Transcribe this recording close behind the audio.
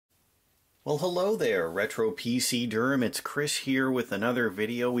Well, hello there, Retro PC Durham. It's Chris here with another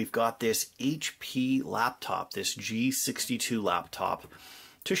video. We've got this HP laptop, this G62 laptop,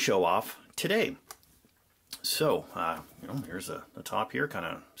 to show off today. So, here's the top here, kind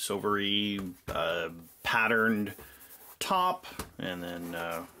of silvery, patterned top, and then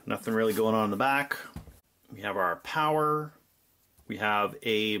nothing really going on in the back. We have our power. We have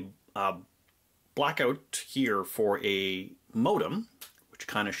a blackout here for a modem, which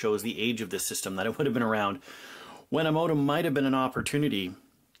kind of shows the age of this system, that it would have been around when a modem might have been an opportunity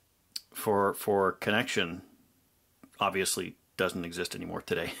for connection. Obviously doesn't exist anymore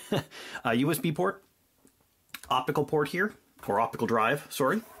today. A USB port, optical port here, or optical drive,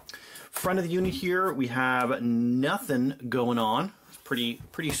 sorry. Front of the unit here, we have nothing going on. It's pretty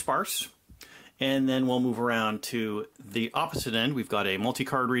sparse. And then we'll move around to the opposite end. We've got a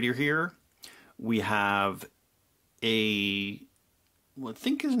multi-card reader here. We have what I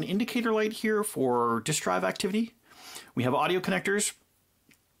think is an indicator light here for disk drive activity. We have audio connectors,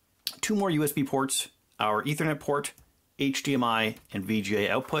 two more USB ports, our Ethernet port, HDMI, and VGA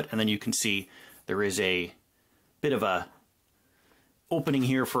output. And then you can see there is a bit of a opening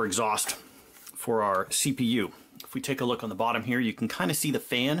here for exhaust for our CPU. If we take a look on the bottom here, you can kind of see the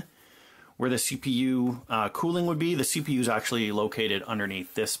fan where the CPU cooling would be. The CPU is actually located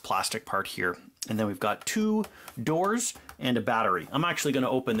underneath this plastic part here. And then we've got two doors and a battery. I'm actually going to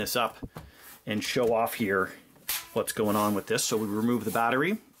open this up and show off here what's going on with this. So we remove the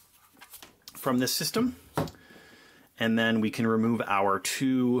battery from this system, and then we can remove our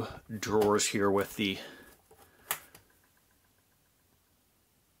two drawers here with the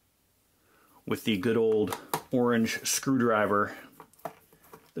good old orange screwdriver,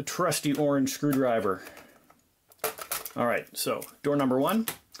 the trusty orange screwdriver. All right, so door number one.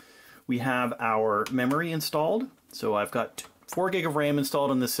 We have our memory installed. So I've got 4 gig of RAM installed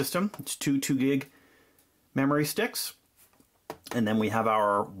on this system. It's two 2 gig memory sticks. And then we have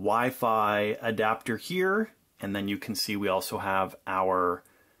our Wi-Fi adapter here. And then you can see we also have our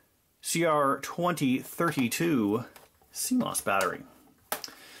CR2032 CMOS battery.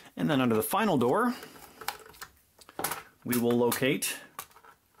 And then under the final door, we will locate,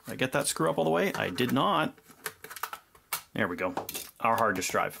 did I get that screw up all the way? I did not. There we go. Our hard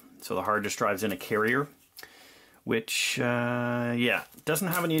disk drive. So the hard disk drive's in a carrier, which, doesn't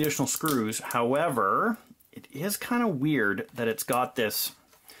have any additional screws. However, it is kind of weird that it's got this,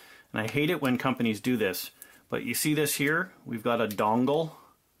 and I hate it when companies do this, but you see this here? We've got a dongle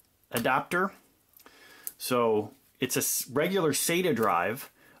adapter. So it's a regular SATA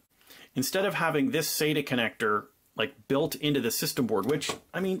drive. Instead of having this SATA connector like built into the system board, which,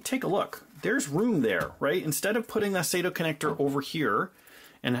 I mean, take a look. There's room there, right? Instead of putting that SATA connector over here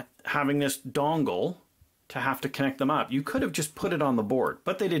and having this dongle to have to connect them up, you could have just put it on the board,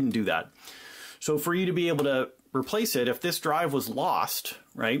 but they didn't do that. So for you to be able to replace it, if this drive was lost,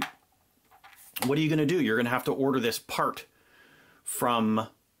 right, what are you going to do? You're going to have to order this part from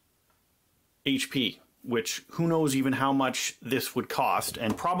HP, which who knows even how much this would cost,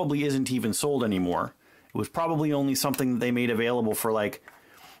 and probably isn't even sold anymore. It was probably only something that they made available for like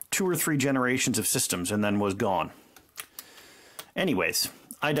 2 or 3 generations of systems and then was gone. Anyways,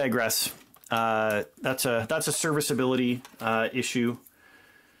 I digress. That's a serviceability issue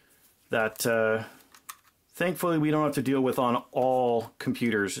that thankfully we don't have to deal with on all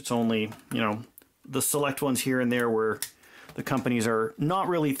computers. It's only, the select ones here and there where the companies are not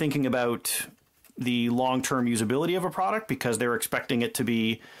really thinking about the long-term usability of a product because they're expecting it to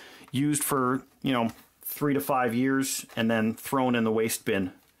be used for, 3 to 5 years and then thrown in the waste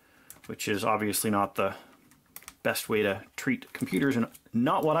bin, which is obviously not the best way to treat computers, and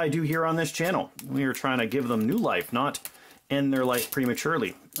not what I do here on this channel. We are trying to give them new life, not end their life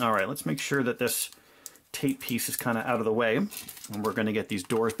prematurely. All right, let's make sure that this tape piece is kind of out of the way, and we're going to get these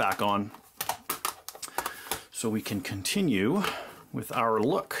doors back on so we can continue with our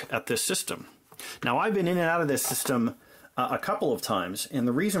look at this system. Now, I've been in and out of this system a couple of times, and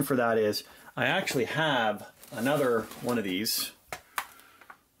the reason for that is I actually have another one of these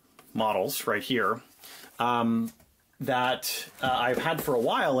models right here that I've had for a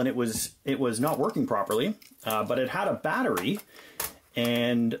while, and it was not working properly, but it had a battery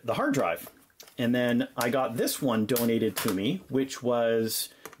and the hard drive. And then I got this one donated to me, which was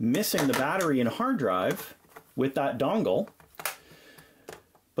missing the battery and hard drive with that dongle.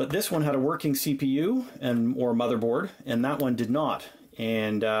 But this one had a working CPU or motherboard, and that one did not.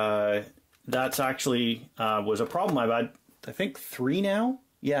 And that's actually was a problem. I've had, I think, 3 now.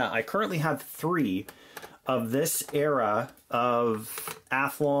 Yeah, I currently have 3 of this era of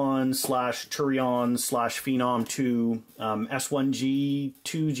Athlon / Turion / Phenom 2 S1G,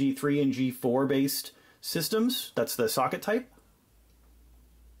 2, G3, and G4 based systems. That's the socket type.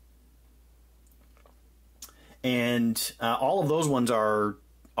 And all of those ones are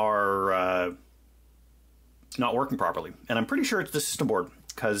not working properly. And I'm pretty sure it's the system board,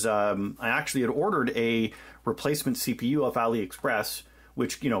 because I actually had ordered a replacement CPU off AliExpress,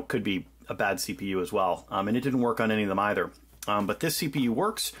 which, you know, could be a bad CPU as well. And it didn't work on any of them either. But this CPU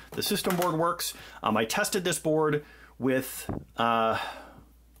works. The system board works. I tested this board with, I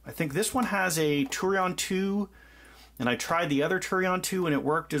think this one has a Turion 2, and I tried the other Turion 2 and it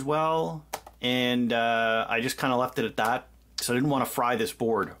worked as well. And I just kind of left it at that. So I didn't want to fry this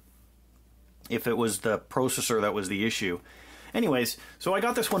board if it was the processor that was the issue. Anyways, so I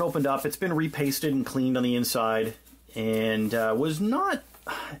got this one opened up. It's been repasted and cleaned on the inside, and was not...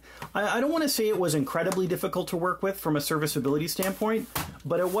 I don't want to say it was incredibly difficult to work with from a serviceability standpoint,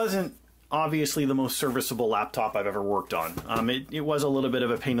 but it wasn't obviously the most serviceable laptop I've ever worked on. It was a little bit of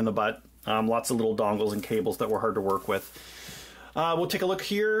a pain in the butt. Lots of little dongles and cables that were hard to work with. We'll take a look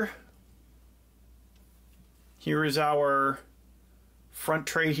here. Here is our front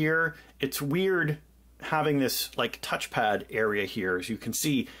tray here. It's weird having this like touchpad area here, as you can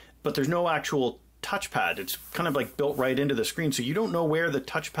see, but there's no actual touchpad. It's kind of like built right into the screen, so you don't know where the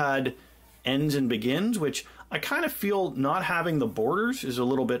touchpad ends and begins, which I kind of feel not having the borders is a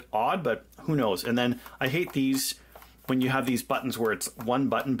little bit odd, but who knows. And then I hate these when you have these buttons where it's one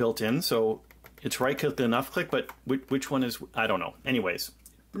button built in, so it's right click and enough click, but which one is, I don't know. Anyways,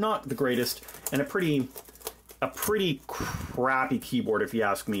 not the greatest, and a pretty crappy keyboard, if you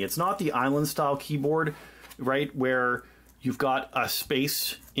ask me. It's not the island style keyboard, right, where you've got a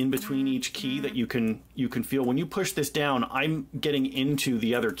space in between each key that you can feel. When you push this down, I'm getting into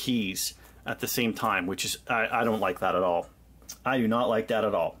the other keys at the same time, which is, I don't like that at all. I do not like that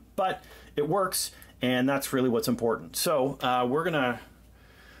at all. But it works, and that's really what's important. So we're gonna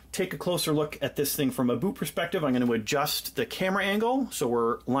take a closer look at this thing from a boot perspective. I'm gonna adjust the camera angle so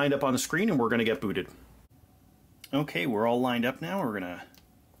we're lined up on the screen, and we're gonna get booted. Okay, we're all lined up now. We're gonna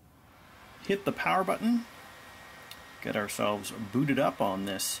hit the power button, get ourselves booted up on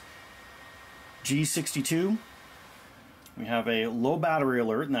this G62. We have a low battery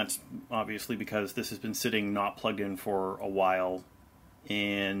alert, and that's obviously because this has been sitting not plugged in for a while,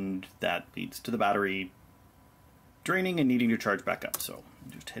 and that leads to the battery draining and needing to charge back up. So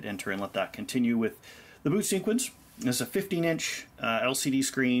just hit enter and let that continue with the boot sequence. This is a 15-inch LCD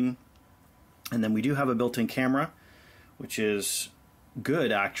screen, and then we do have a built-in camera, which is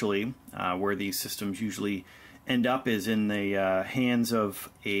good actually. Where these systems usually end up is in the hands of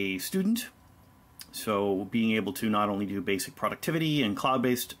a student. So being able to not only do basic productivity and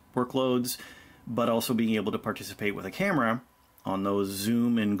cloud-based workloads, but also being able to participate with a camera on those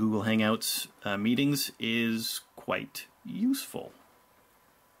Zoom and Google Hangouts meetings is quite useful.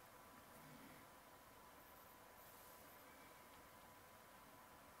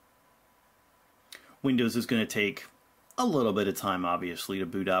 Windows is going to take a little bit of time, obviously, to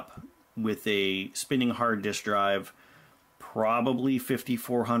boot up with a spinning hard disk drive, probably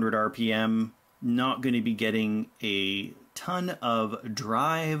 5400 RPM. Not going to be getting a ton of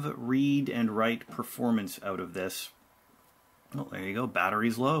drive, read, and write performance out of this. Oh, there you go.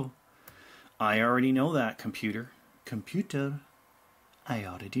 Battery's low. I already know that, computer. Computer. I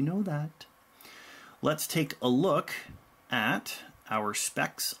already know that. Let's take a look at our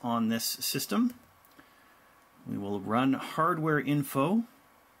specs on this system. We will run hardware info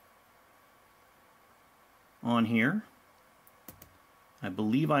on here. I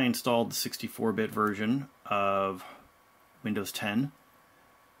believe I installed the 64-bit version of Windows 10.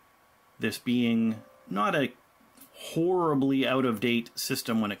 This being not a horribly out-of-date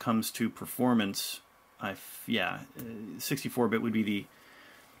system when it comes to performance. Yeah, 64-bit would be the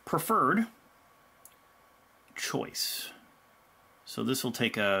preferred choice. So this will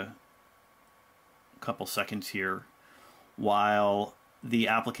take a couple seconds here while the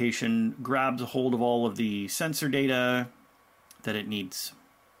application grabs a hold of all of the sensor data that it needs.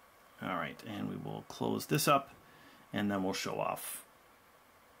 All right, and we will close this up, and then we'll show off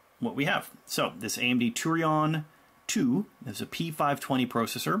what we have. So this AMD Turion II is a P520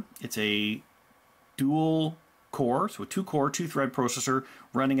 processor. It's a dual core, so a two-core, two-thread processor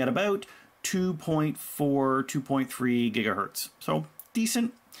running at about 2.4, 2.3 gigahertz. So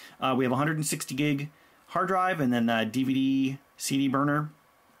decent. We have 160 gig hard drive, and then a DVD CD burner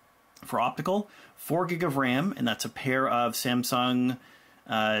for optical, 4 gig of RAM, and that's a pair of Samsung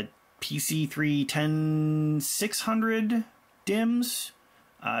PC3 10600 DIMMs,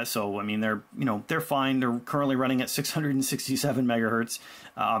 So, I mean, they're fine. They're currently running at 667 megahertz,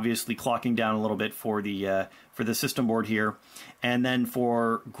 obviously clocking down a little bit for the system board here. And then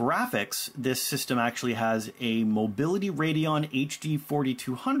for graphics, this system actually has a Mobility Radeon HD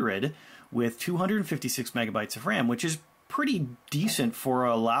 4200 with 256 megabytes of RAM, which is pretty decent for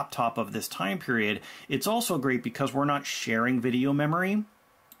a laptop of this time period. It's also great because we're not sharing video memory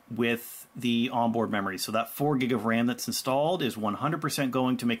with the onboard memory. So that 4 gig of RAM that's installed is 100%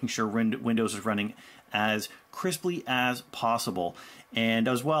 going to making sure Windows is running as crisply as possible. And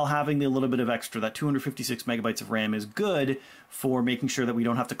as well, having the little bit of extra, that 256 megabytes of RAM is good for making sure that we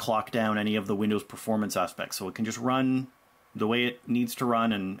don't have to clock down any of the Windows performance aspects. So it can just run the way it needs to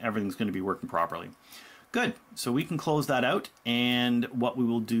run and everything's going to be working properly. Good, so we can close that out, and what we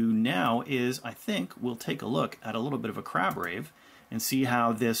will do now is, I think, we'll take a look at a little bit of a crab rave and see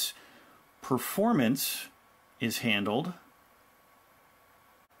how this performance is handled.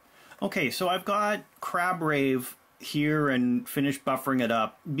 Okay, so I've got crab rave here and finished buffering it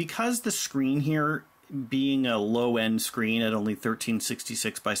up. Because the screen here, being a low-end screen at only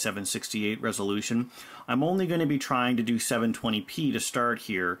 1366 by 768 resolution, I'm only going to be trying to do 720p to start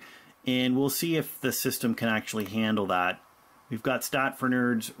here. And we'll see if the system can actually handle that. We've got Stat for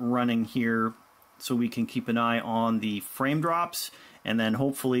Nerds running here so we can keep an eye on the frame drops, and then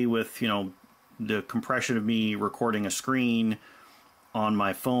hopefully with, you know, the compression of me recording a screen on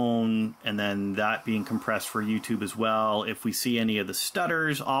my phone and then that being compressed for YouTube as well. If we see any of the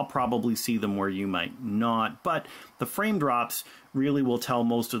stutters, I'll probably see them where you might not. But the frame drops really will tell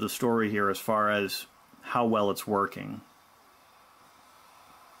most of the story here as far as how well it's working.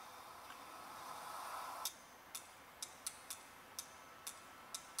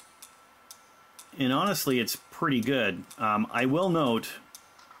 And honestly, it's pretty good. I will note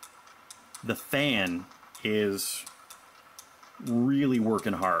the fan is really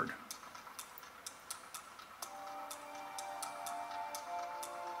working hard.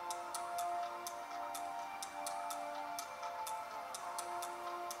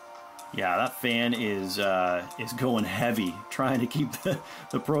 Yeah, that fan is going heavy, trying to keep the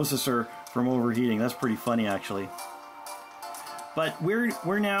processor from overheating. That's pretty funny, actually. But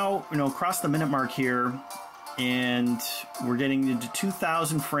we're now, you know, across the minute mark here, and we're getting into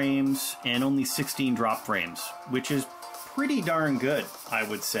 2,000 frames and only 16 drop frames, which is pretty darn good, I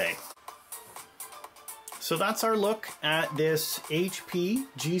would say. So that's our look at this HP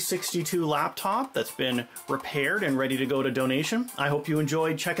G62 laptop that's been repaired and ready to go to donation. I hope you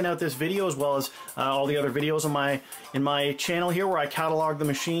enjoyed checking out this video, as well as all the other videos in my channel here, where I catalog the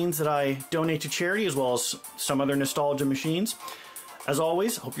machines that I donate to charity, as well as some other nostalgia machines. As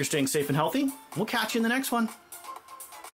always, hope you're staying safe and healthy. We'll catch you in the next one.